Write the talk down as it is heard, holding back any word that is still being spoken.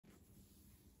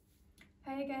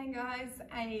Hey again guys,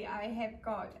 I have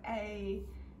got a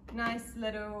nice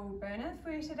little burner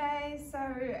for you today. So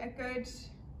a good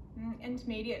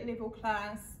intermediate level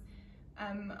class.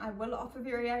 I will offer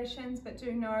variations, but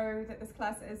do know that this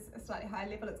class is a slightly higher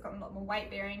level. It's got a lot more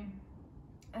weight bearing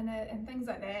and things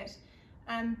like that.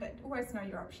 But always know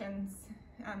your options.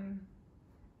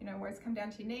 You know, always come down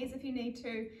to your knees if you need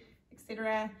to,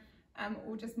 etc.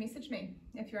 Or just message me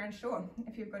if you're unsure,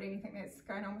 if you've got anything that's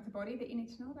going on with the body that you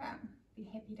need to know about. Be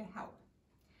happy to help.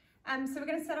 So we're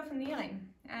going to start off in kneeling.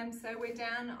 So we're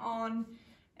down on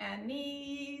our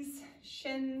knees,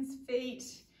 shins, feet.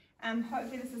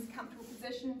 Hopefully this is a comfortable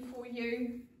position for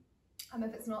you.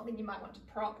 If it's not, then you might want to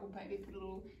prop or maybe put a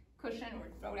little cushion or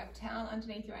a rolled up towel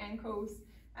underneath your ankles,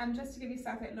 just to give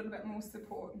yourself that little bit more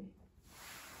support.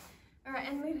 All right,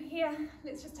 and then here,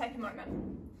 let's just take a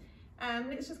moment.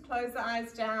 Let's just close the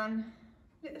eyes down,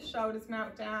 let the shoulders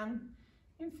melt down,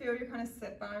 and feel your kind of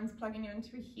sit bones plugging you into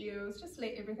your heels. Just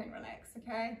let everything relax,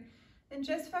 okay? And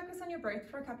just focus on your breath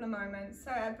for a couple of moments. So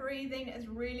our breathing is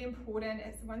really important.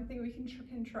 It's the one thing we can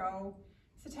control.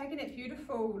 So taking that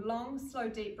beautiful, long, slow,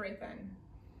 deep breath in.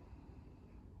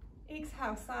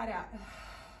 Exhale, side out.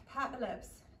 Part the lips,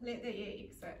 let the air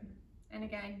exit. And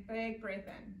again, big breath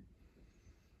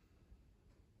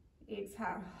in.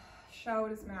 Exhale,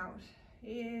 shoulders melt.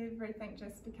 Everything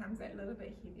just becomes that little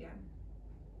bit heavier.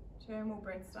 2 more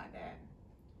breaths like that.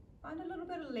 Find a little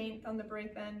bit of length on the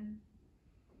breath in.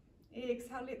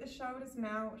 Exhale, let the shoulders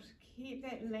melt. Keep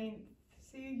that length.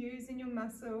 So you're using your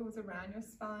muscles around your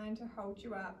spine to hold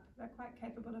you up. They're quite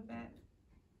capable of that.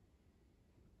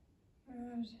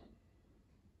 Good.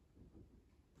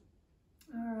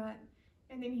 All right.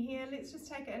 And then here, let's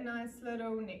just take a nice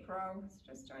little neck roll.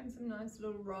 Just doing some nice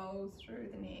little rolls through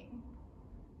the neck.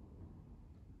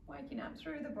 Waking up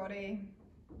through the body.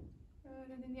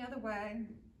 Good, and then the other way.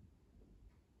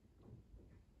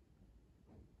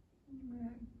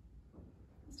 Right.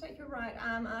 Let's take your right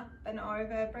arm up and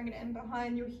over, bring it in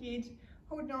behind your head,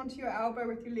 holding onto your elbow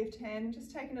with your left hand,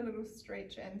 just taking a little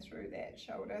stretch in through that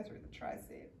shoulder, through the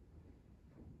tricep.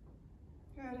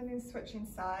 Good, and then switching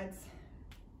sides.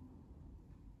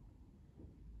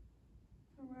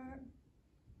 All right.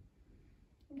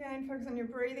 Again, focus on your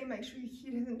breathing, make sure your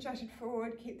head isn't jutted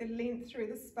forward, keep the length through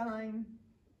the spine.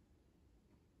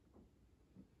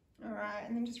 All right,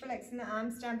 and then just relaxing the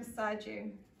arms down beside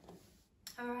you.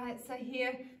 All right, so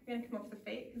here, we're gonna come off the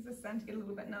feet because it's starting to get a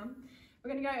little bit numb.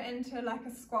 We're gonna go into like a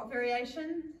squat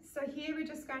variation. So here we're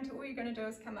just going to, all you're gonna do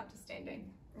is come up to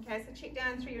standing. Okay, so check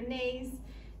down through your knees.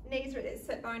 Knees are at that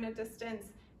sit bone distance.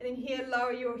 And then here,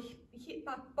 lower your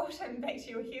bottom back to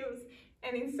your heels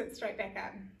and then sit straight back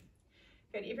up.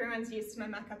 Good, everyone's used to my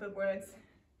muck up of words.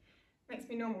 Makes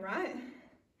me normal, right?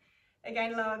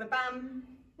 Again, lower the bum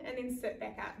and then sit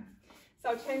back up. So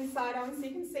I'll turn side on so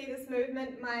you can see this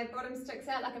movement. My bottom sticks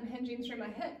out like I'm hinging through my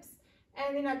hips.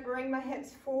 And then I bring my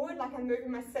hips forward like I'm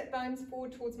moving my sit bones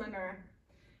forward towards my mirror.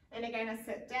 And again, I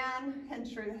sit down,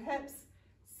 hinge through the hips,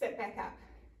 sit back up.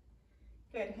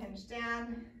 Good, hinge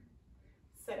down,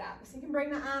 sit up. So you can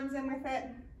bring the arms in with it.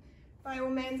 By all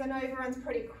means, I know everyone's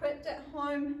pretty equipped at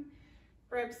home.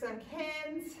 Grab some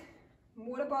cans,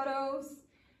 water bottles,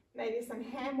 maybe some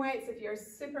hand weights if you're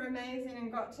super amazing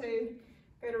and got to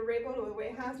go to Rebel or the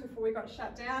warehouse before we got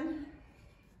shut down.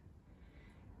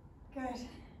 Good.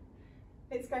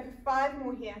 Let's go for 5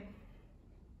 more here.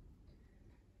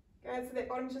 Good, so that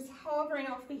bottom's just hovering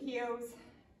off the heels.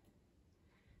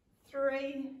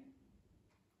 3,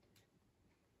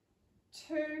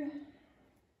 2,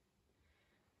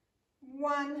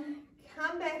 1.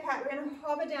 Come back up. We're going to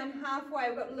hover down halfway.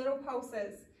 We've got little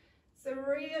pulses. So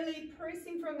really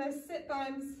pressing from those sit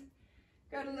bones.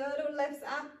 Got little lifts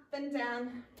up and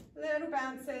down, little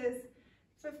bounces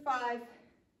for 5,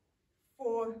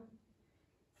 4,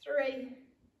 3,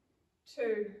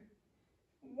 2,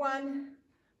 1,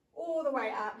 all the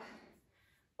way up.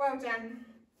 Well done.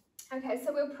 Okay,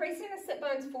 so we're pressing the sit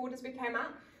bones forward as we came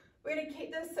up. We're going to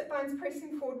keep those sit bones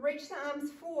pressing forward, reach the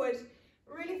arms forward.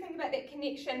 Really think about that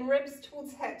connection, ribs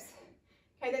towards hips.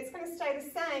 Okay, that's going to stay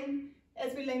the same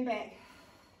as we lean back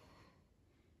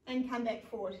and come back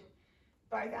forward.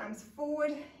 Both arms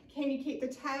forward. Can you keep the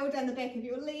tail down the back of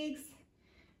your legs?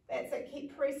 That's it,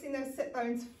 keep pressing those sit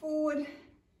bones forward.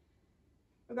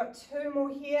 We've got 2 more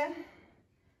here.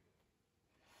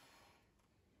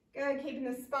 Go, keeping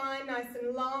the spine nice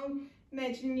and long.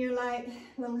 Imagine you like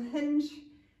a little hinge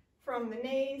from the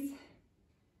knees.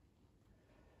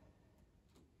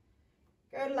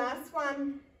 Good, last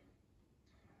one.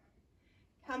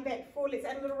 Come back forward, let's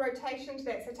add a little rotation to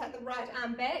that. So take the right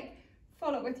arm back,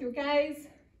 follow it with your gaze,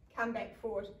 come back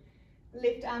forward.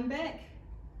 Left arm back,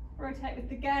 rotate with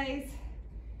the gaze,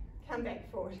 come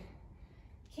back forward.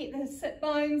 Keep the sit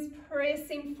bones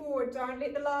pressing forward. Don't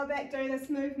let the lower back do this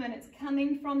movement. It's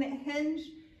coming from that hinge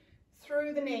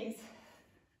through the knees.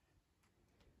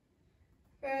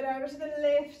 Good, over to the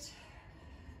left.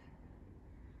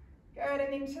 Good,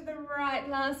 and then to the right.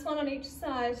 Last one on each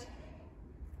side.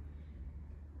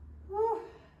 Whew.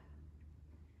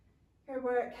 Good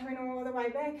work, coming all the way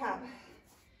back up.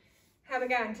 How we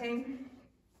going, team?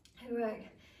 Good work.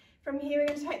 From here, we're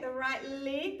going to take the right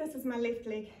leg. This is my left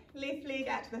leg. Left leg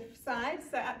out to the side,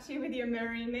 so up to you whether you're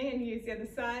mirroring me and use the other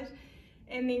side.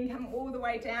 And then come all the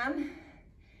way down.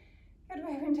 Good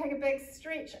work, we're going to take a big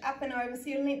stretch up and over, so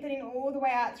you're lengthening all the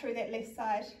way out through that left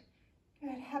side.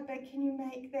 Good, how big can you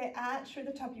make that arch through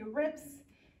the top of your ribs?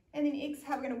 And then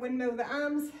exhale, we're going to windmill the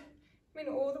arms,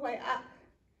 coming all the way up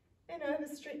and over,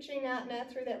 stretching out now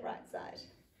through that right side.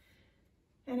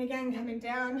 And again, coming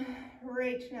down,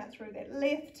 reaching out through that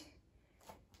left,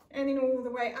 and then all the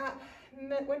way up,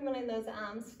 windmilling those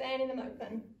arms, fanning them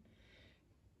open.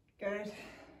 Good.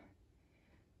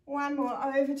 One more,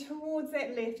 over towards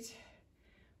that left.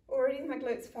 Already my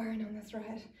glutes firing on this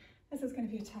right. This is going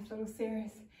to be a tough little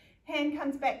series. Hand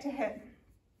comes back to hip.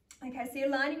 Okay, so you're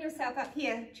lining yourself up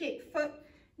here. Check, foot,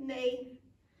 knee,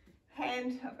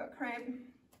 hand. I've got cramp.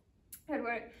 Good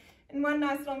work. And one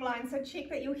nice long line. So check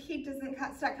that your head doesn't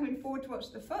start coming forward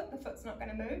towards the foot. The foot's not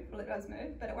going to move. Well, it does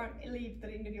move, but it won't leave the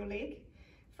end of your leg.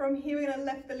 From here, we're going to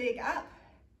lift the leg up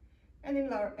and then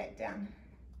lower it back down.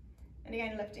 And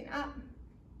again, lifting up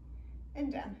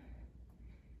and down.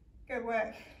 Good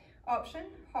work. Option,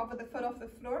 hover the foot off the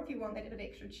floor if you want that a bit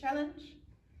extra challenge.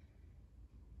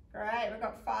 Great, we've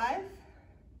got 5.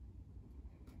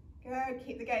 Good,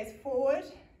 keep the gaze forward.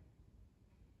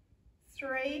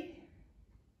 3.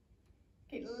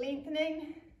 Keep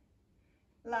lengthening.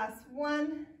 Last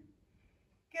 1.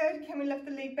 Good, can we lift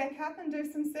the leg back up and do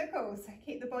some circles?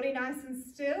 Keep the body nice and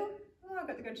still. Oh, I've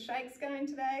got the good shakes going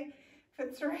today. For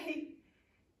 3,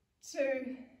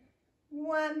 2,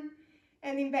 1.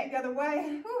 And then back the other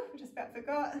way. Oh, I just about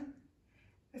forgot.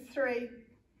 For 3,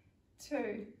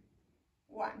 2,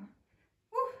 1.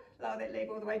 Woo. Lower that leg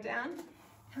all the way down.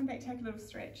 Come back, take a little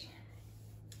stretch.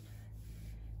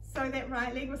 So that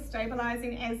right leg was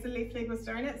stabilizing as the left leg was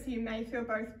doing it. So you may feel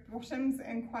both bottoms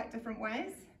in quite different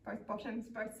ways. Both bottoms,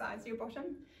 both sides of your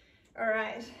bottom. All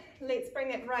right, let's bring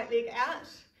that right leg out.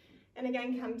 And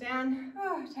again, come down.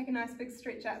 Oh, take a nice big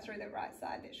stretch out through that right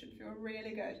side. That should feel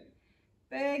really good.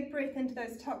 Big breath into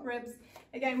those top ribs.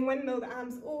 Again, windmill the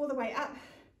arms all the way up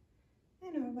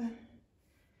and over.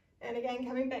 And again,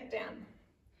 coming back down.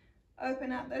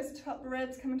 Open up those top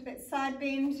ribs, come into that side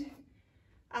bend.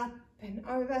 Up and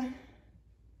over.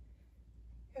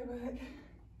 Good work.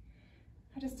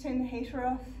 I just turned the heater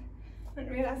off.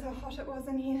 Didn't realise how hot it was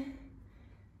in here.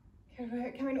 Good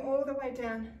work. Coming all the way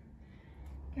down.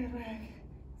 Good work.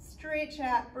 Stretch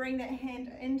out. Bring that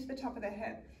hand into the top of the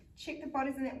hip. Check the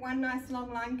body's in that one nice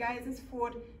long line. Gazes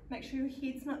forward. Make sure your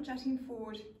head's not jutting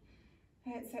forward.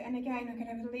 That's it. And again, I'm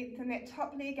going to lengthen that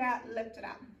top leg out. Lift it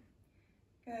up.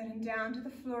 Good. And down to the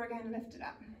floor again. Lift it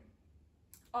up.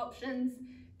 Options.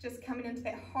 Just coming into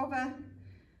that hover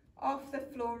off the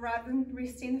floor rather than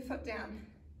resting the foot down.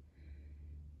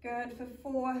 Good for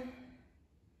 4,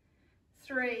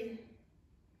 3,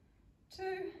 2,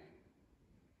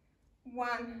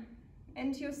 1.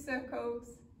 Into your circles.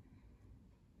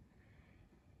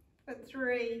 For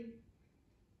 3,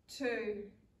 2,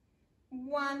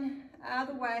 1.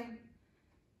 Other way.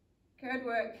 Good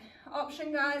work.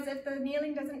 Option, guys, if the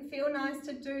kneeling doesn't feel nice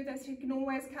to do this, you can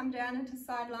always come down into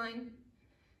sideline.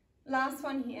 Last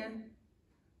one here.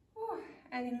 Ooh,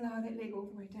 and then lower that leg all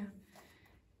the way down.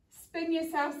 Spin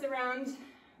yourselves around.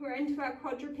 We're into our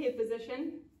quadruped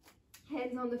position.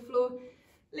 Hands on the floor.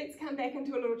 Let's come back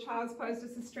into a little child's pose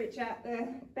just to stretch out the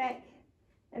back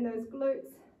and those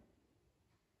glutes.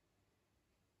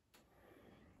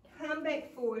 Come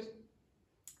back forward.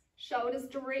 Shoulders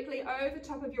directly over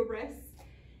top of your wrists.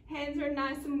 Hands are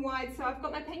nice and wide. So I've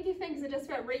got my pinky fingers are just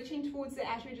about reaching towards the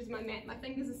outer edges of my mat. My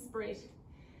fingers are spread.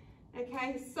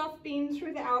 Okay, soft bend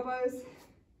through the elbows.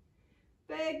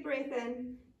 Big breath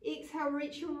in. Exhale,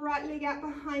 reach your right leg out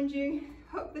behind you.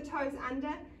 Hook the toes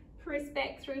under. Press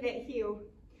back through that heel.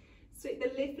 Sweep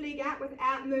the left leg out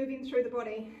without moving through the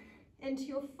body. Into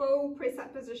your full press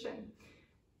up position.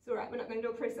 It's all right, we're not going to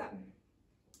do a press up.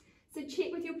 So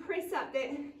check with your press up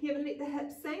that you haven't let the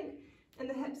hips sink and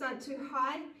the hips aren't too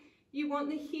high. You want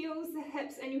the heels, the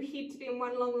hips and your head to be in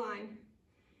one long line.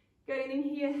 Good, and then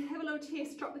here, have a little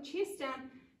test, drop the chest down,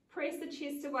 press the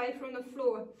chest away from the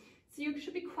floor. So you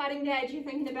should be quite engaged. You're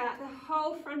thinking about the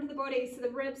whole front of the body, so the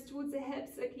ribs towards the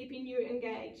hips are keeping you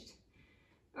engaged.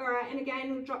 All right, and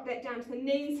again, we'll drop that down to the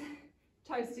knees,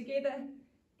 toes together,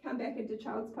 come back into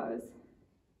child's pose.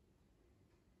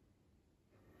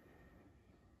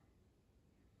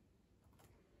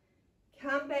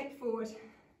 Come back forward.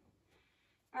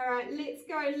 All right, let's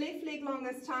go left leg long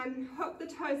this time. Hook the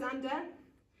toes under.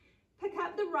 Pick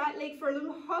up the right leg for a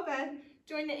little hover.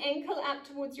 Join the ankle up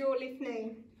towards your left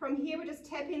knee. From here, we're just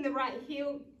tapping the right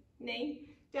heel, knee,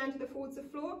 down to the towards the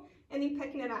floor, and then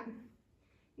picking it up.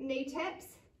 Knee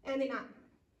taps, and then up.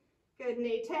 Good,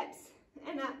 knee taps,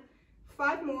 and up.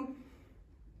 5 more.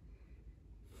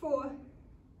 4,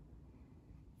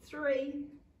 3,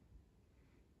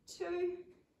 2,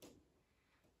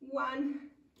 1.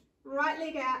 Right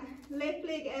leg out, left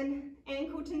leg in,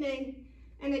 ankle to knee.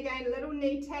 And again, little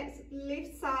knee taps,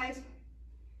 left side.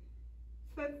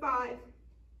 For 5,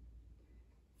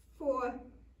 4,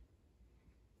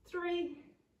 3,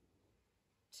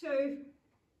 2,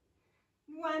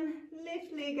 1.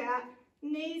 Left leg out,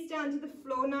 knees down to the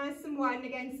floor, nice and wide, and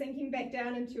again sinking back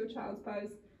down into your child's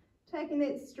pose. Taking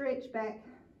that stretch back.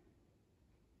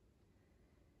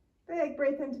 Big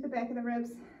breath into the back of the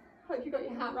ribs. Hope you got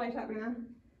your heart rate up now.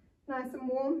 Nice and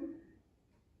warm.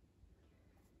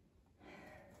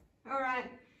 All right,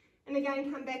 and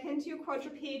again come back into your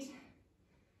quadruped.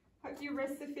 Hope your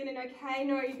wrists are feeling okay.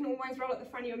 No, you can always roll at the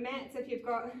front of your mats if you've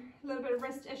got a little bit of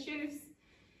wrist issues.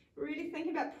 Really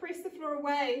thinking about press the floor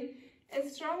away.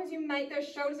 As strong as you make those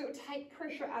shoulders, it will take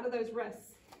pressure out of those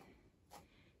wrists.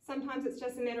 Sometimes it's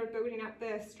just a matter of building up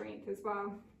the strength as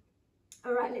well.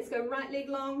 All right, let's go right leg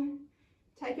long.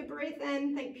 Take a breath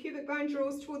in. Think pubic bone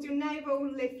draws towards your navel,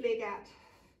 left leg out.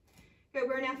 Good,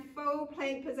 we're in our full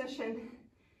plank position.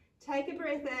 Take a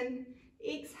breath in.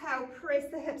 Exhale, press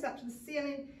the hips up to the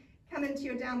ceiling. Come into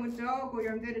your downward dog or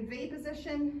your inverted V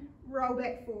position. Roll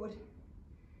back forward.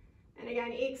 And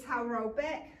again, exhale, roll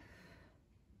back.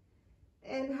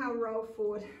 Inhale, roll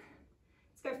forward.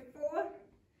 Let's go 4,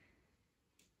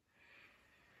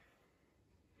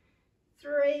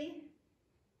 3,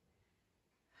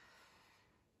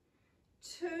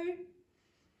 2,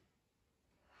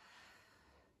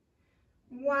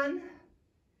 1.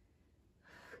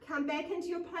 Come back into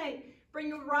your plank. Bring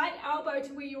your right elbow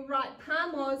to where your right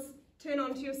palm was. Turn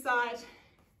onto your side.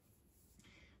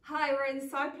 Hi, we're in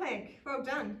side plank. Well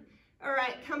done. All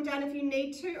right, come down if you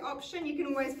need to. Option, you can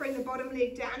always bring the bottom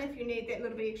leg down if you need that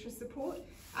little bit extra support.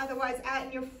 Otherwise, out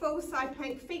in your full side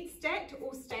plank, feet stacked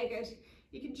or staggered.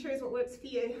 You can choose what works for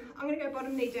you. I'm going to go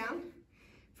bottom knee down.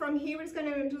 From here, we're just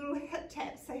going to do little hip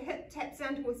taps. So hip taps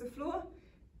down towards the floor,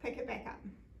 pick it back up.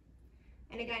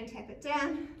 And again, tap it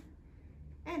down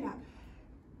and up.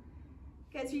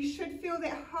 Okay, so you should feel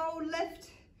that whole lift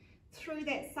through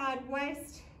that side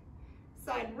waist,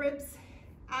 side ribs,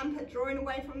 armpit drawing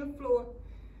away from the floor.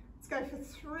 Let's go for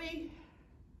 3,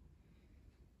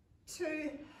 2,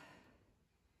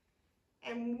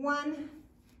 and 1.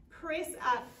 Press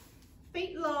up,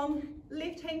 feet long,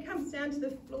 left hand comes down to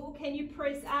the floor. Can you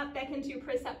press up, back into your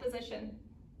press up position?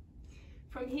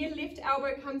 From here, left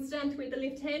elbow comes down to where the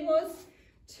left hand was,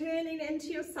 turning into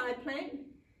your side plank.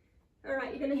 All right,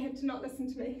 you're going to have to not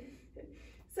listen to me.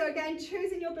 So again,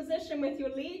 choosing your position with your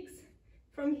legs.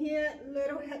 From here,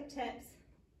 little hip taps.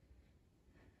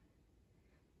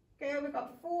 Okay, we've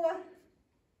got 4,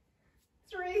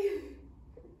 3,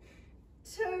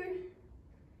 2,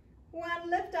 1.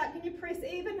 Lift up. Can you press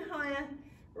even higher?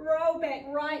 Roll back,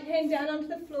 right hand down onto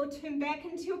the floor. Turn back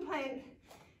into your plank.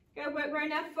 Go work. We're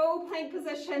in our full plank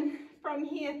position. From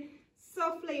here,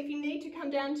 softly, if you need to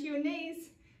come down to your knees,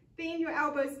 bend your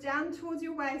elbows down towards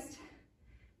your waist.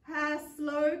 How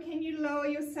slow can you lower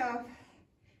yourself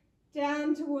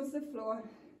down towards the floor,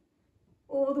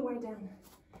 all the way down.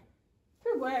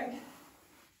 Good work.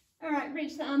 All right,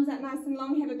 reach the arms out nice and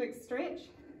long, have a big stretch.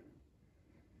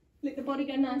 Let the body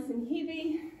go nice and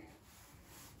heavy.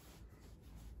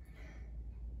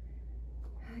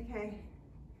 Okay,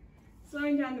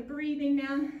 slowing down the breathing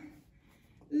now.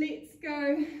 Let's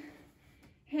go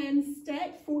hands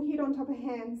stacked, forehead on top of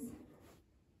hands.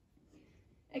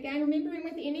 Again, remembering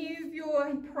with any of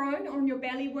your prone on your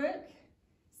belly work,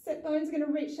 sit bone's going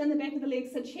to reach down the back of the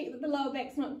legs, so check that the lower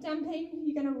back's not dumping.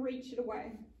 You're going to reach it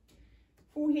away.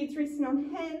 Forehead's resting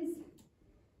on hands.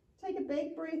 Take a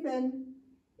big breath in.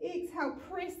 Exhale,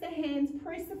 press the hands,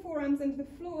 press the forearms into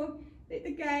the floor. Let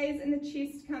the gaze and the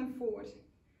chest come forward.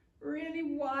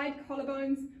 Really wide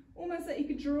collarbones, almost like you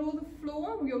could draw the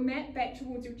floor or your mat back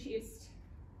towards your chest.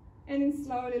 And then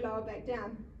slowly lower back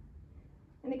down.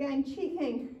 And again,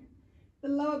 checking the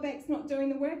lower back's not doing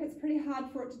the work. It's pretty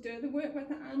hard for it to do the work with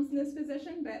the arms in this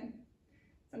position, but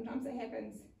sometimes it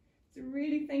happens. So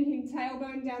really thinking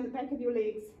tailbone down the back of your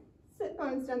legs, sit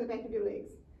bones down the back of your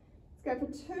legs. Let's go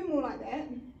for 2 more like that.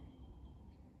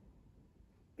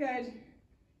 Good.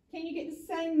 Can you get the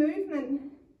same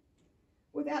movement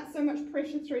without so much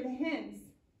pressure through the hands?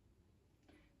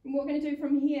 And what we're going to do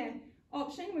from here,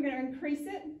 option, we're going to increase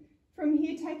it. From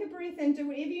here, take a breath in, do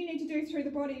whatever you need to do through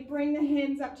the body. Bring the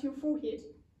hands up to your forehead.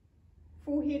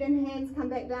 Forehead and hands come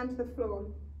back down to the floor.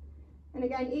 And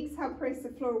again, exhale, press the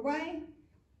floor away.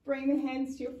 Bring the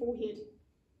hands to your forehead.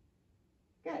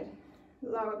 Good.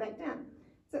 Lower back down.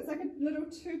 So it's like a little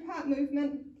 2-part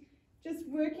movement. Just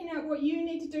working out what you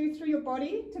need to do through your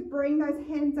body to bring those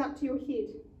hands up to your head.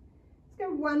 Let's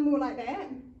go 1 more like that.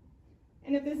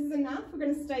 And if this is enough, we're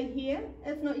going to stay here.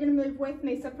 If not, you're going to move with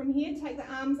me. So from here, take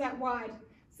the arms out wide.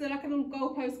 So like a little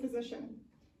goalpost position.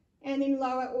 And then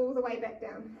lower all the way back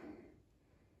down.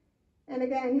 And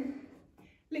again,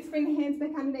 let's bring the hands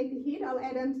back underneath the head. I'll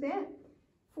add into that.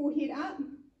 Forehead up,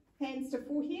 hands to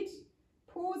forehead.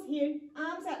 Pause here,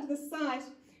 arms out to the side.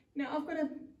 Now I've got a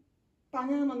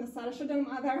bung arm on the side. I should do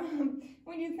my other arm.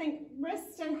 When you think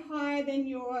wrists stay higher than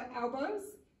your elbows,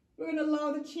 we're going to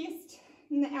lower the chest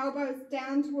and the elbows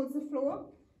down towards the floor,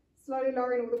 slowly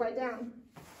lowering all the way down.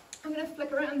 I'm going to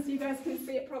flick around so you guys can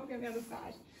see it properly on the other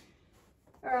side.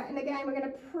 All right, and again, we're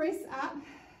going to press up,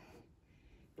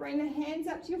 bring the hands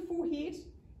up to your forehead,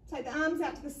 take the arms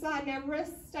out to the side. Now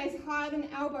wrist stays higher than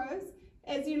elbows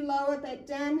as you lower that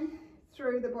down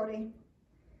through the body.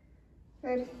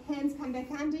 Good, hands come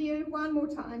back under you, 1 more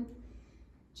time.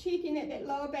 Checking that that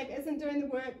lower back isn't doing the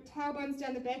work, tailbones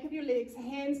down the back of your legs,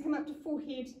 hands come up to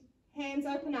forehead, hands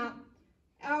open up,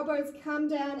 elbows come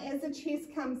down as the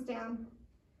chest comes down,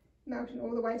 melting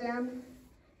all the way down.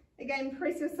 Again,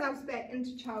 press yourselves back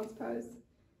into child's pose.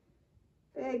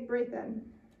 Big breath in.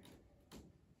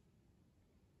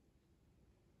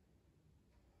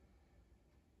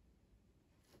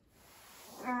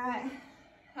 All right,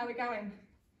 how are we going?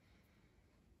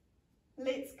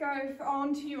 Let's go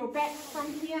on to your back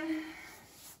from here.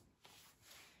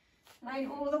 Laying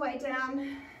all the way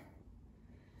down.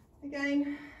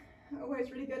 Again,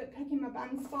 always really good at picking my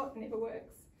bum spot, never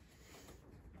works.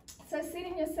 So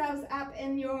setting yourselves up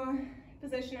in your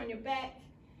position on your back,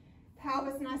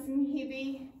 pelvis nice and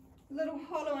heavy, little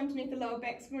hollow underneath the lower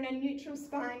back, so we're in a neutral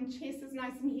spine, chest is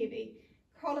nice and heavy,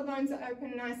 collarbones are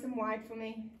open nice and wide for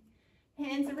me.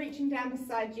 Hands are reaching down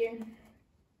beside you.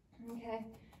 Okay,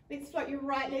 let's float your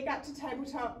right leg up to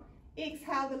tabletop.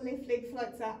 Exhale, the left leg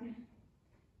floats up.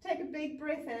 Take a big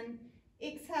breath in.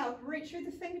 Exhale, reach through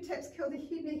the fingertips, curl the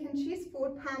head, neck and chest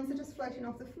forward, palms are just floating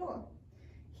off the floor.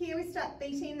 Here we start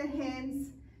beating the hands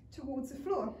towards the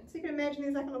floor. So you can imagine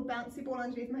there's like a little bouncy ball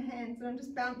underneath my hands and I'm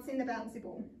just bouncing the bouncy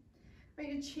ball. I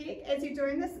need to check as you're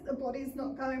doing this that the body's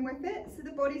not going with it, so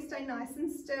the body stay nice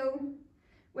and still.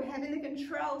 We're having the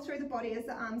control through the body as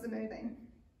the arms are moving.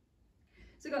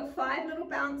 So we've got 5 little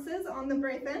bounces on the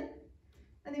breath in,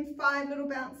 and then 5 little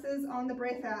bounces on the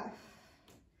breath out.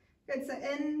 Good, so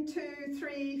in, 2,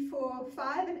 3, 4,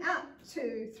 5, and out,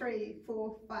 2, 3,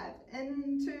 4, 5.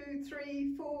 In, 2,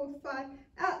 3, 4, 5,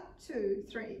 out, 2,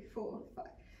 3, 4, 5.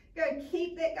 Go,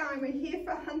 keep that going, we're here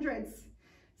for hundreds.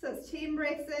 So it's 10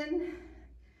 breaths in,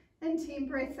 and 10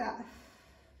 breaths out.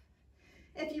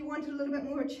 If you want a little bit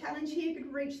more of a challenge here, you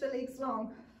could reach the legs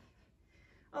long.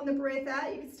 On the breath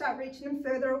out, you could start reaching them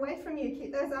further away from you.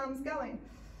 Keep those arms going.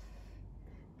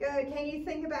 Good. Can you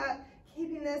think about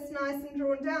keeping this nice and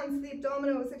drawn down? So the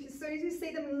abdominals, as soon as you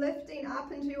see them lifting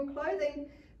up into your clothing,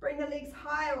 bring the legs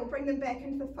higher or bring them back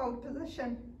into the fold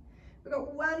position. We've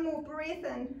got 1 more breath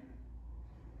in.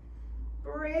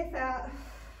 Breath out.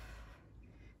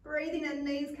 Breathing in,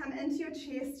 knees come into your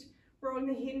chest. Rolling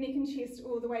the head, neck and chest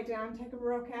all the way down. Take a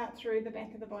rock out through the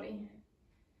back of the body.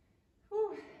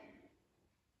 Whew.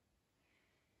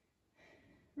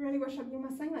 Really wish I'd worn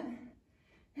my singlet.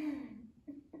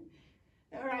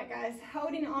 Alright guys,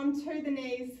 holding on to the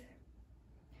knees.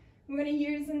 We're going to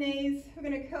use the knees. We're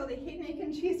going to curl the head, neck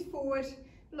and chest forward,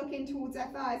 looking towards our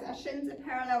thighs. Our shins are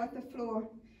parallel with the floor.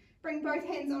 Bring both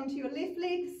hands onto your left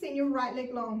leg, send your right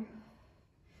leg long.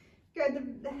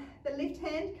 Good, the left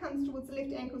hand comes towards the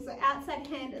left ankle, so outside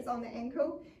hand is on the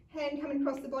ankle, hand coming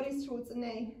across the body towards the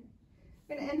knee.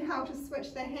 We're going to inhale to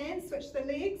switch the hands, switch the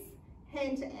legs,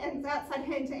 hand to outside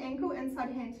hand to ankle,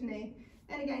 inside hand to knee.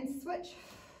 And again, switch,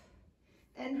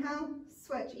 inhale,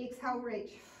 switch, exhale,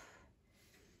 reach.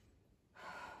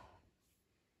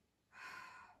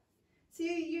 So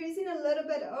you're using a little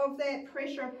bit of that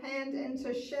pressure of hand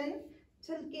into shin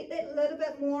to get that little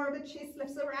bit more of a chest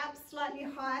lift. So we're up slightly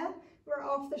higher, we're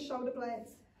off the shoulder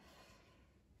blades.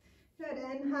 Good,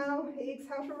 inhale,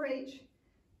 exhale to reach.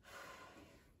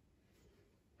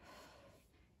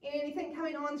 Anything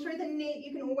coming on through the neck,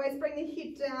 you can always bring the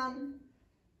head down.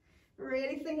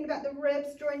 Really thinking about the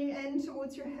ribs, drawing you in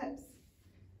towards your hips.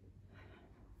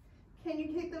 Can you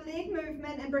keep the leg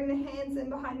movement and bring the hands in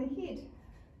behind the head?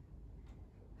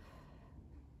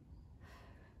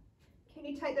 Can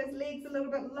you take those legs a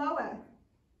little bit lower?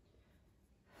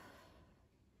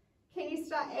 Can you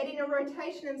start adding a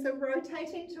rotation in, so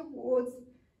rotating towards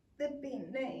the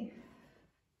bent knee?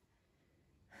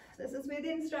 This is where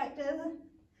the instructor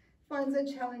finds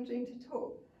it challenging to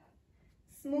talk.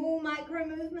 Small micro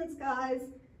movements, guys,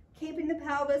 keeping the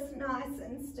pelvis nice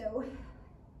and still.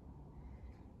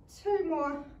 2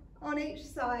 more on each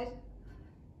side.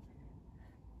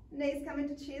 Knees come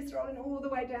into chest, rolling all the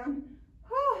way down.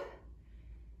 Oh,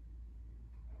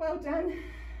 well done,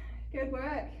 good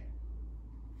work.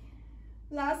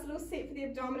 Last little set for the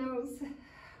abdominals.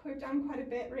 We've done quite a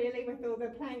bit really with all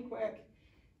the plank work.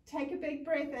 Take a big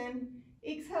breath in,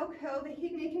 exhale, curl the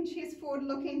head, neck and chest forward,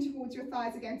 looking towards your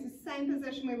thighs again, so same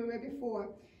position where we were before.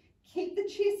 Keep the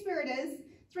chest where it is,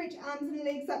 stretch arms and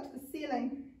legs up to the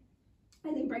ceiling,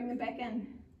 and then bring them back in.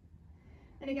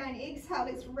 And again, exhale,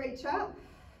 let's reach up.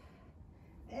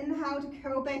 Inhale to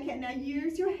curl back in. Now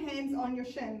use your hands on your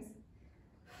shins.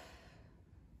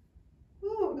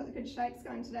 Ooh, I've got the good shapes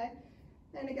going today.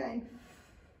 And again.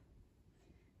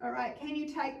 All right, can you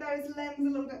take those limbs a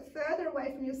little bit further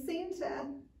away from your center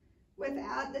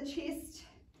without the chest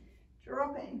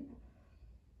dropping?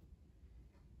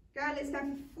 Go, let's go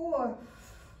for 4,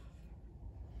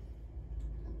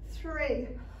 3.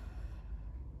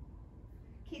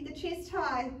 Keep the chest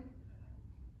high.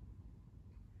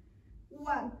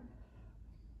 1.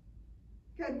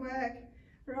 Good work.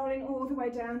 Rolling all the way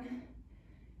down.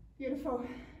 Beautiful.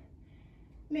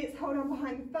 Let's hold on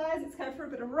behind the thighs. Let's go for a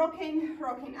bit of rocking,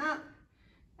 rocking up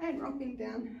and rocking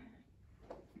down.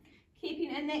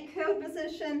 Keeping in that curled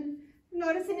position,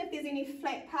 noticing if there's any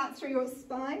flat parts through your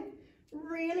spine.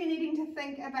 Really needing to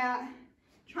think about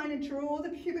trying to draw the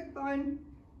pubic bone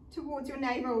towards your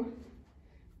navel.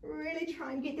 Really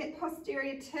try and get that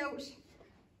posterior tilt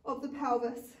of the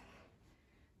pelvis.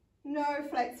 No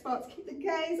flat spots. Keep the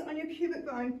gaze on your pubic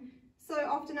bone. So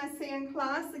often I see in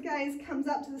class the gaze comes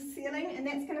up to the ceiling, and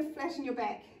that's going to flatten your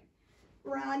back.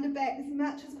 Round it back as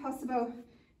much as possible.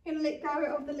 You're going to let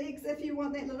go of the legs if you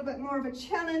want that little bit more of a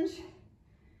challenge.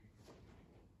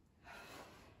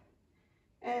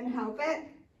 Inhale back,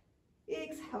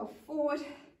 exhale forward.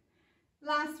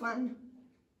 Last one.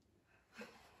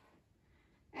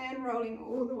 And rolling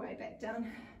all the way back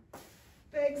down.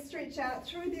 Big stretch out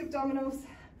through the abdominals.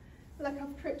 Look,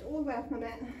 I've prepped all the way off my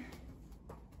mat.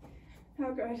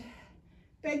 Oh, good.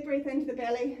 Big breath into the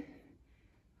belly.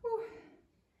 Whew.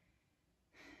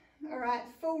 All right,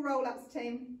 full roll-ups,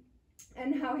 team.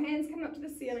 Inhale, hands come up to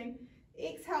the ceiling.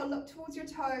 Exhale, look towards your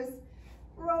toes.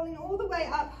 Rolling all the way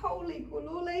up, whole leg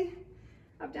gululi.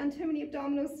 I've done too many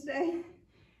abdominals today.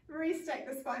 Restack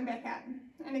the spine back up.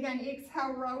 And again,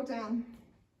 exhale, roll down.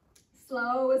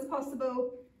 Slow as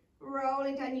possible.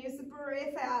 Rolling down, use the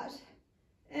breath out.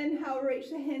 Inhale,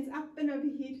 reach the hands up and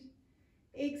overhead.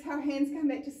 Exhale, hands come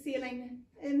back to ceiling.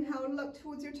 Inhale, look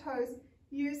towards your toes.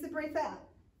 Use the breath out.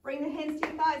 Bring the hands to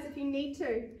your thighs if you need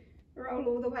to. Roll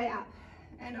all the way up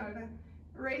and over.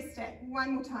 Restack,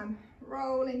 one more time.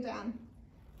 Rolling down.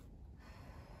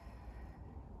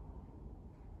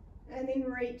 And then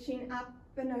reaching up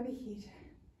and overhead.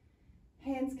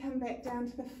 Hands come back down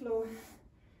to the floor.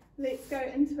 Let's go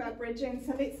into our bridging.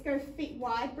 So let's go feet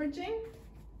wide bridging.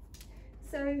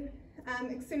 So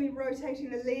externally rotating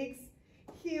the legs,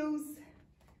 heels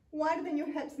wider than your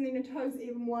hips, and then your toes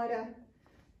even wider.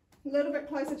 A little bit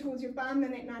closer towards your bum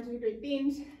in that 90-degree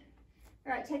bend.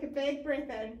 All right, take a big breath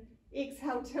in.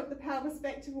 Exhale, tilt the pelvis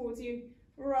back towards you,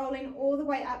 rolling all the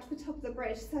way up to the top of the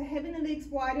bridge. So having the legs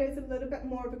wider is a little bit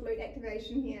more of a glute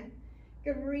activation here.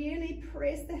 Go really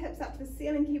press the hips up to the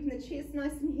ceiling, keeping the chest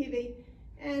nice and heavy,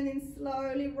 and then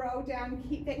slowly roll down.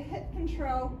 Keep that hip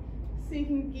control so you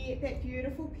can get that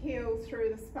beautiful peel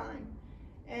through the spine.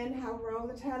 Inhale, roll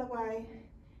the tail away.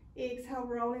 Exhale,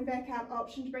 rolling back up.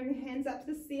 Option to bring the hands up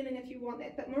to the ceiling if you want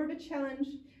that bit more of a challenge.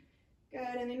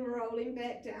 Good, and then rolling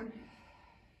back down.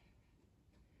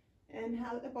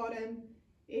 Inhale at the bottom.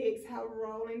 Exhale,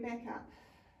 rolling back up.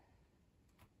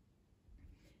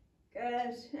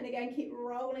 Good, and again, keep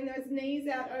rolling those knees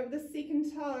out over the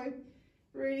second toe.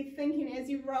 Really thinking as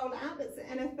you roll up, it's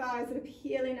the inner thighs that are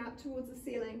peeling up towards the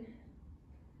ceiling.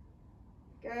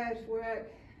 Good work.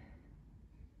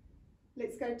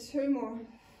 Let's go 2 more.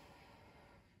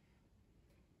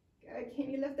 Good, can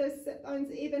you lift those sit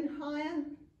bones even higher?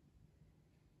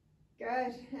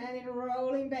 Good, and then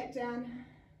rolling back down.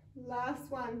 Last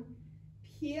one,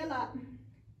 peel up,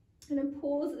 and then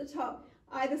pause at the top.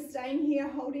 Either staying here,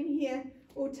 holding here,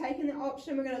 or taking the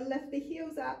option, we're going to lift the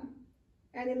heels up,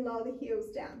 and then lower the heels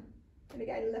down. And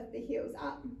again, lift the heels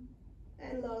up,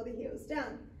 and lower the heels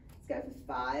down. Let's go for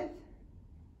 5,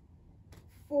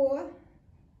 4,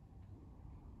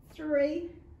 3,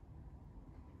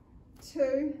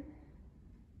 2,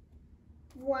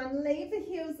 1. Leave the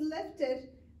heels lifted.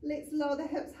 Let's lower the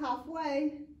hips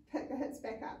halfway, pick the hips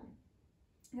back up.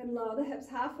 And lower the hips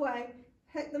halfway,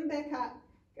 pick them back up.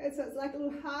 Good, so it's like a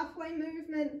little halfway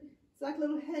movement. It's like a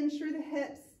little hinge through the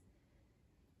hips.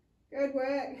 Good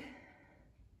work.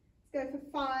 Let's go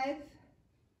for 5,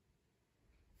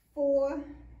 4,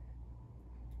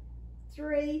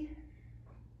 3,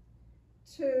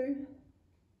 2,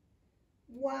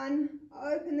 1.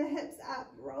 Open the hips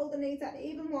up, roll the knees up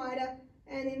even wider,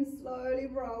 and then slowly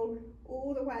roll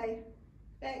all the way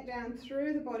back down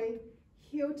through the body.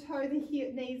 Heel toe the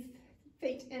knees,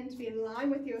 feet in to be in line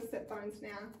with your sit bones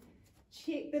now.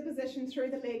 Check the position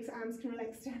through the legs, arms can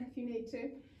relax down if you need to.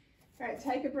 All right,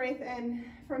 take a breath in.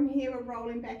 From here, we're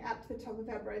rolling back up to the top of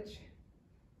our bridge.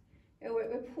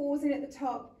 We're pausing at the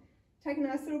top, take a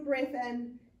nice little breath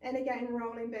in, and again,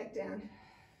 rolling back down.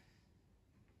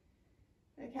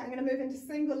 Okay, I'm going to move into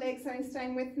single leg, so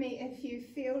staying with me if you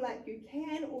feel like you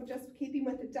can, or just keeping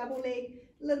with the double leg.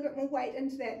 A little bit more weight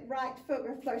into that right foot.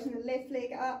 We're floating the left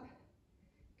leg up.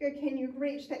 Good, can you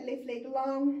reach that left leg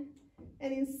long,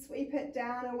 and then sweep it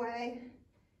down away.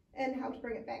 Inhale to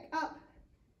bring it back up,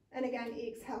 and again,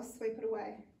 exhale, sweep it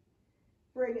away.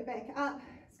 Bring it back up.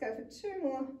 Let's go for 2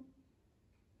 more.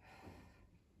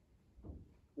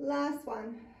 Last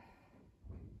one.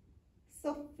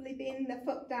 Softly bend the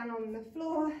foot down on the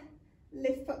floor.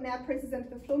 Left foot now presses into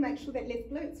the floor. Make sure that left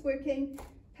glute's working.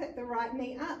 Pick the right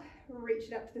knee up. Reach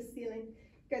it up to the ceiling.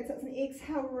 Good, so it's an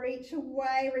exhale. Reach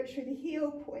away. Reach through the heel.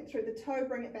 Point through the toe.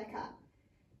 Bring it back up.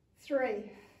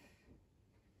 3,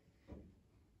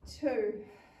 2,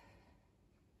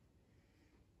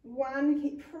 1.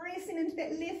 Keep pressing into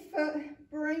that left foot.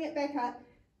 Bring it back up.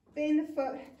 Bend the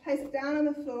foot. Place it down on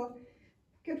the floor.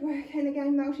 Good work. And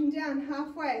again, melting down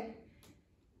halfway.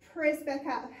 Press back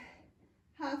up,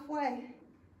 halfway,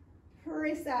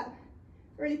 press up,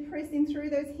 really pressing through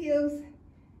those heels.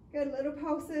 Good, little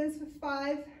pulses for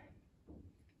 5,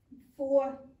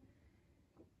 4,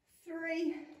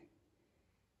 3,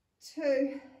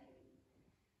 2,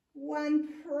 1.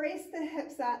 Press the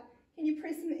hips up. Can you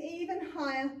press them even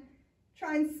higher?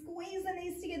 Try and squeeze the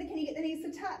knees together. Can you get the knees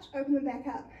to touch? Open them back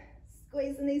up.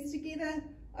 Squeeze the knees together,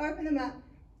 open them up.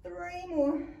 3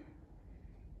 more,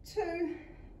 2,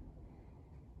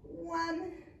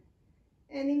 1,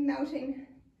 and then melting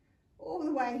all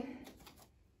the way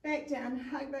back down.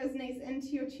 Hug those knees into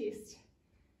your chest.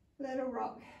 Little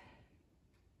rock.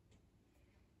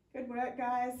 Good work,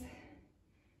 guys.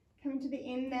 Coming to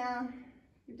the end now.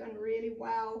 You've done really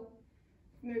well.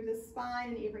 Move the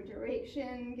spine in every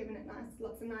direction, giving it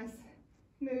lots of nice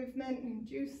movement and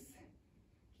juice.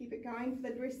 Keep it going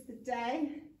for the rest of the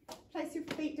day. Place your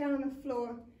feet down on the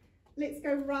floor. Let's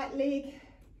go right leg.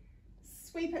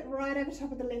 Sweep it right over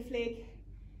top of the left leg.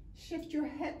 Shift your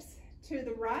hips to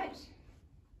the right.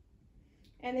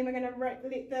 And then we're going to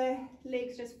let the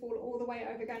legs just fall all the way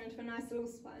over, going into a nice little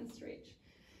spine stretch.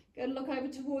 Good, look over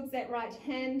towards that right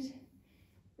hand.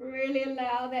 Really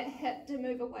allow that hip to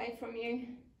move away from you.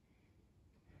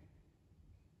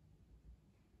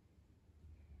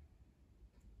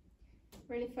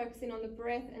 Really focusing on the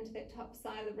breath into that top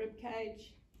side of the rib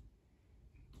cage.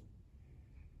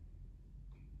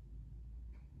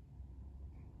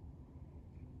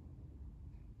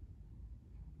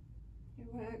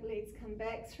 Good work, legs come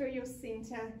back through your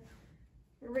center.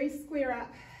 Re-square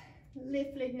up,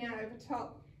 left leg now over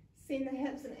top. Send the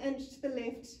hips an inch to the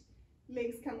left.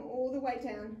 Legs come all the way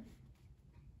down.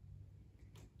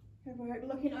 Good work,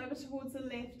 looking over towards the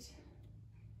left.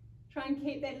 Try and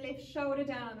keep that left shoulder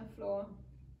down on the floor.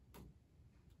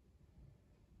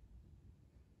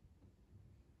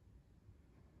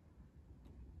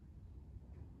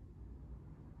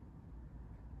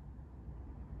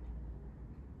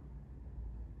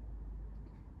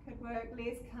 Good work,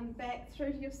 legs come back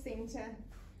through to your center.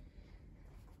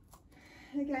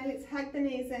 Okay, let's hug the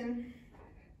knees in.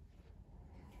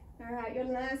 All right, your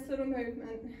last little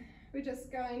movement. We're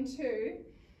just going to,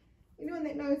 anyone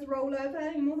that knows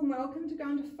rollover, you're more than welcome to go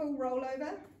into full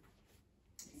rollover.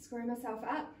 Screw myself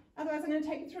up. Otherwise, I'm going to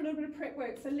take you through a little bit of prep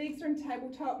work. So legs are in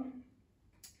tabletop.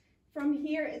 From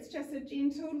here, it's just a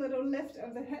gentle little lift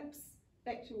of the hips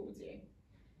back towards you.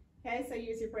 Okay, so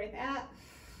use your breath out.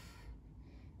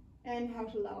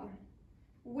 Inhale to lower.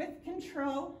 With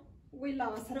control, we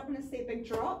lower. So I don't want to see a big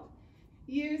drop.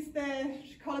 Use the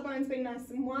collarbones being nice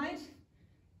and wide.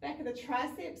 Back of the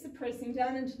triceps are pressing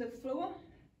down into the floor.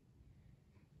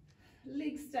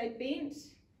 Legs stay bent,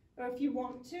 or if you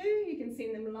want to, you can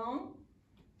send them long.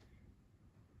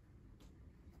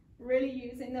 Really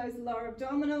using those lower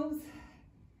abdominals.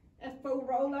 A full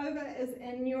rollover is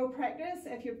in your practice.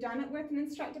 If you've done it with an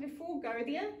instructor before, go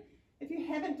there. If you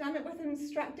haven't done it with an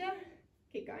instructor,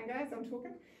 keep going guys, I'm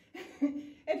talking.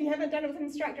 If you haven't done it with an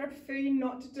instructor, I prefer you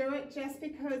not to do it just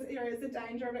because there is a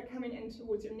danger of it coming in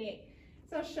towards your neck.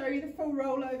 So I'll show you the full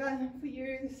rollover for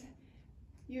you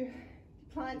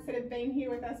clients that have been here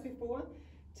with us before.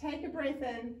 Take a breath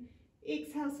in,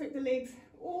 exhale, sweep the legs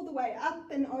all the way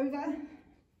up and over.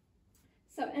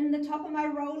 So in the top of my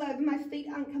rollover, my feet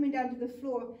aren't coming down to the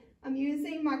floor. I'm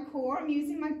using my core, I'm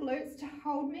using my glutes to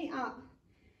hold me up.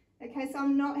 Okay, so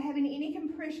I'm not having any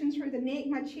compression through the neck,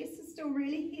 my chest is still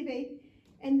really heavy.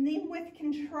 And then with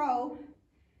control,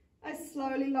 I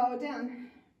slowly lower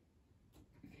down.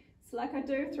 It's like I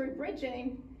do through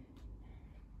bridging.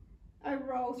 I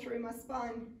roll through my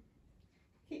spine.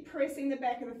 Keep pressing the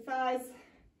back of the thighs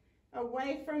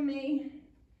away from me.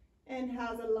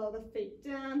 Inhale to lower the feet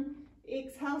down.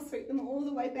 Exhale, sweep them all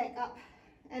the way back up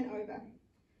and over.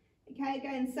 Okay,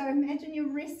 again, so imagine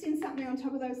you're resting something on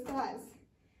top of those thighs.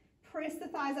 Press the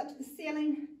thighs up to the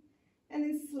ceiling and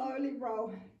then slowly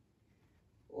roll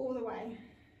all the way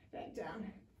back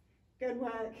down. Good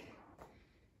work.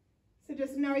 So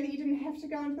just know that you didn't have to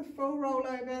go into the full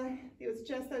rollover. There was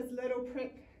just those little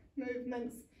prep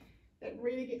movements that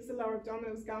really gets the lower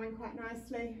abdominals going quite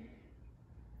nicely.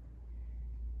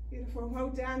 Beautiful, well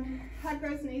done. Hug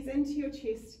those knees into your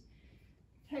chest.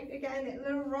 Take again that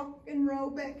little rock and roll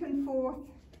back and forth.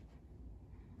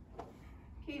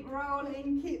 Keep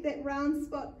rolling, keep that round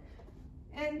spot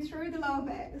and through the lower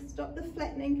back. Stop the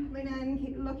flattening coming in,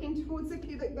 keep looking towards the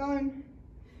pubic bone.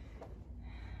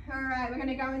 Alright, we're going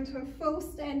to go into a full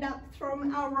stand up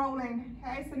from our rolling.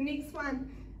 Okay, so next one,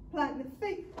 plant the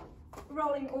feet,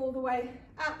 rolling all the way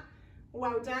up.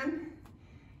 Well done.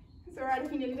 It's alright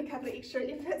if you needed a couple of extra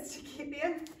efforts to get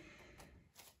there.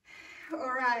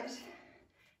 Alright,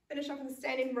 finish off with a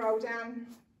standing roll down.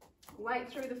 Weight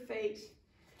through the feet.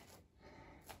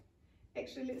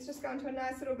 Actually, let's just go into a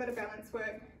nice little bit of balance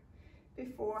work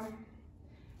before.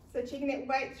 So checking that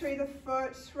weight through the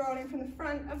foot, rolling from the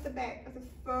front of the back of the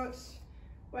foot,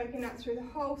 working up through the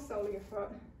whole sole of your foot,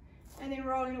 and then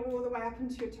rolling all the way up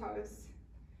into your toes.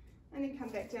 And then come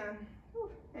back down.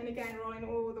 And again, rolling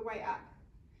all the way up.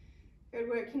 Good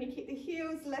work. Can you keep the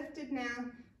heels lifted now?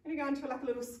 I'm going to go into like a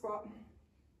little squat.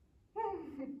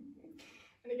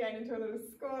 And again into a little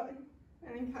squat,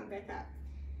 and then come back up.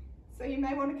 So you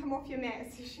may want to come off your mat,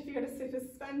 especially if you've got a super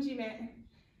spongy mat,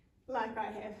 like I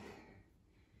have.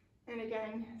 And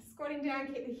again, squatting down,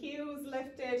 keep the heels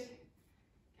lifted,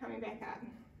 coming back up.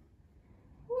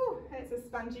 Woo, that's a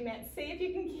spongy mat. See if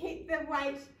you can keep the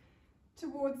weight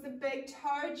towards the big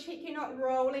toe. Check you're not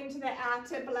rolling to the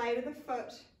outer blade of the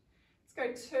foot.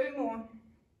 Let's go 2 more.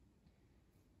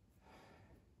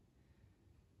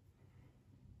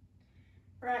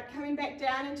 Right, coming back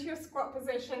down into your squat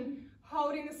position.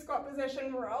 Holding the squat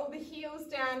position, roll the heels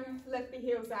down, lift the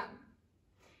heels up.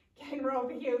 Again, roll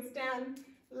the heels down,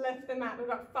 lift them up. We've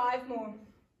got 5 more.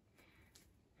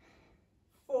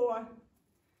 4.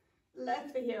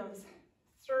 Lift the heels.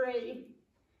 3.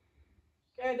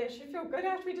 Good, that should feel good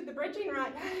after we did the bridging,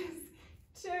 right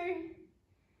guys? 2.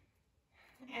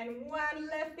 And 1,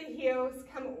 lift the heels,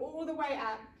 come all the way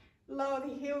up. Lower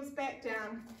the heels back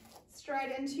down.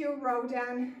 Straight into your roll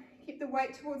down. Keep the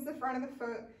weight towards the front of the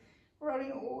foot.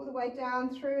 Rolling all the way down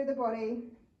through the body.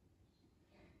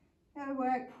 That'll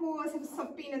work. Pause, have a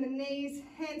soft bend in the knees.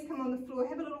 Hands come on the floor.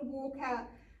 Have a little walk out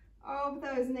of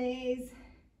those knees.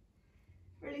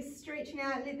 Really stretching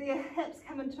out. Let the hips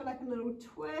come into like a little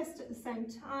twist at the same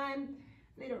time.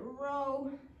 Let it roll.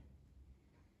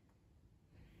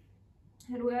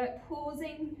 That'll work.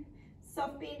 Pausing.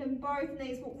 Soft bend in both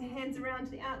knees. Walk the hands around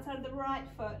to the outside of the right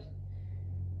foot.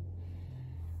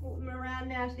 Walk them around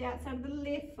now to the outside of the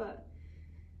left foot.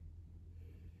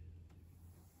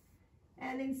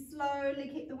 And then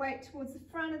slowly keep the weight towards the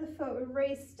front of the foot. We're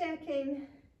re-stacking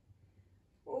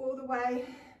all the way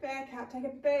back up. Take a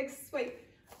big sweep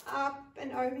up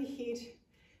and overhead.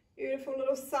 Beautiful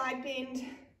little side bend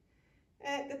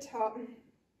at the top.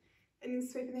 And then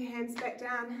sweeping the hands back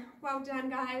down. Well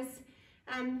done, guys.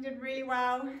 You did really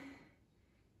well.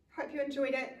 Hope you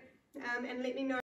enjoyed it. And let me know